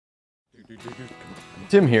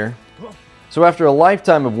Tim here. So after a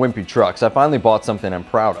lifetime of wimpy trucks, I finally bought something I'm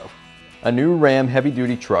proud of. A new Ram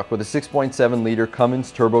heavy-duty truck with a 6.7 liter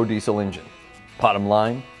Cummins turbo diesel engine. Bottom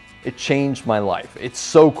line, it changed my life. It's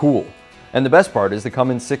so cool. And the best part is the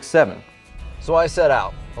Cummins 6.7. So I set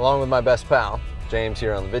out, along with my best pal, James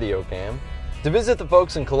here on the video cam, to visit the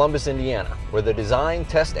folks in Columbus, Indiana, where they design,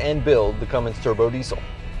 test, and build the Cummins turbo diesel.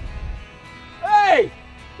 Hey!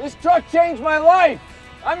 This truck changed my life!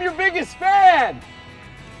 I'm your biggest fan!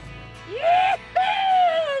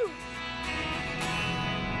 Yee-hoo!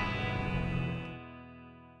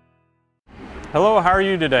 Hello, how are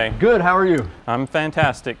you today? Good, how are you? I'm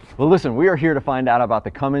fantastic. Well listen, we are here to find out about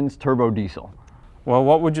the Cummins turbo diesel. Well,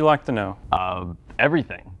 what would you like to know?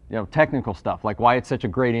 Everything. You know, technical stuff, like why it's such a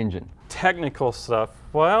great engine. Technical stuff.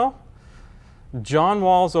 Well, John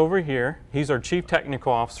Wall's over here. He's our Chief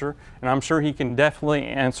Technical Officer, and I'm sure he can definitely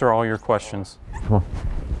answer all your questions. Come on.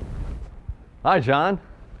 Hi, John.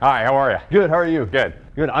 Hi, how are you? Good, how are you? Good.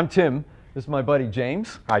 Good, I'm Tim. This is my buddy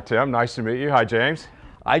James. Hi, Tim. Nice to meet you. Hi, James.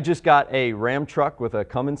 I just got a Ram truck with a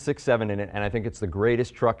Cummins 6.7 in it, and I think it's the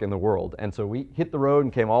greatest truck in the world. And so we hit the road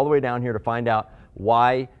and came all the way down here to find out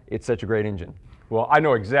why it's such a great engine. Well, I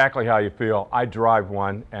know exactly how you feel. I drive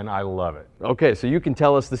one, and I love it. Okay, so you can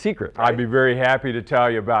tell us the secret, right? I'd be very happy to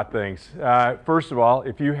tell you about things. First of all,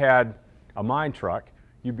 if you had a mine truck,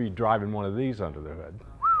 you'd be driving one of these under the hood.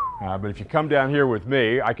 But if you come down here with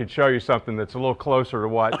me, I could show you something that's a little closer to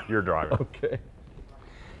what you're driving. Okay.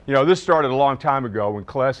 You know, this started a long time ago when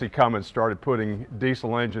Classy Cummins started putting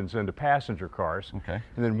diesel engines into passenger cars. Okay.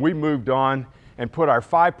 And then we moved on and put our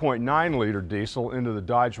 5.9 liter diesel into the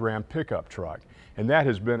Dodge Ram pickup truck. And that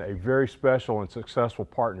has been a very special and successful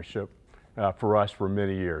partnership for us for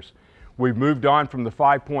many years. We've moved on from the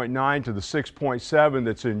 5.9 to the 6.7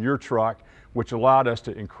 that's in your truck, which allowed us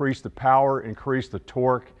to increase the power, increase the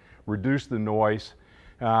torque, reduce the noise.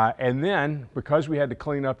 And then, because we had to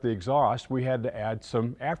clean up the exhaust, we had to add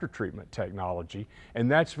some after-treatment technology,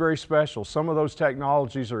 and that's very special. Some of those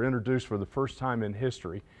technologies are introduced for the first time in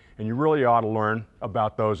history, and you really ought to learn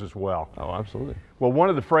about those as well. Oh, absolutely. Well, one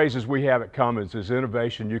of the phrases we have at Cummins is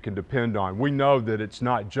innovation you can depend on. We know that it's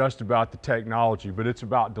not just about the technology, but it's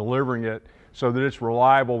about delivering it so that it's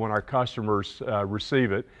reliable when our customers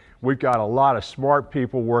receive it. We've got a lot of smart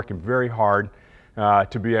people working very hard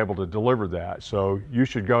to be able to deliver that. So you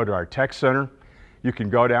should go to our tech center. You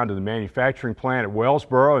can go down to the manufacturing plant at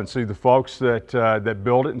Wellsboro and see the folks that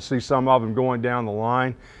build it and see some of them going down the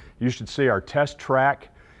line. You should see our test track.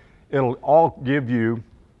 It'll all give you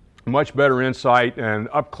much better insight and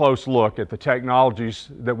up-close look at the technologies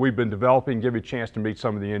that we've been developing, give you a chance to meet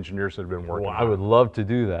some of the engineers that have been working on it. I would love to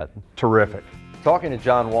do that. Terrific. Talking to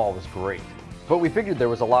John Wall was great, but we figured there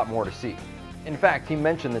was a lot more to see. In fact, he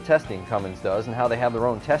mentioned the testing Cummins does and how they have their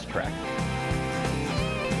own test track.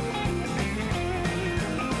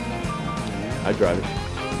 I drive it.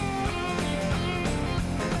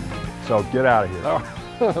 So get out of here. All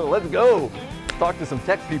right. Let's go. Talk to some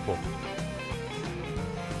tech people.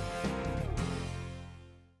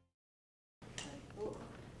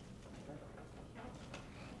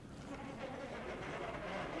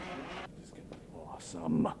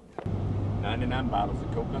 Awesome. 99 bottles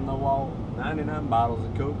of Coke on the wall, 99 bottles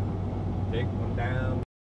of Coke. Take one down.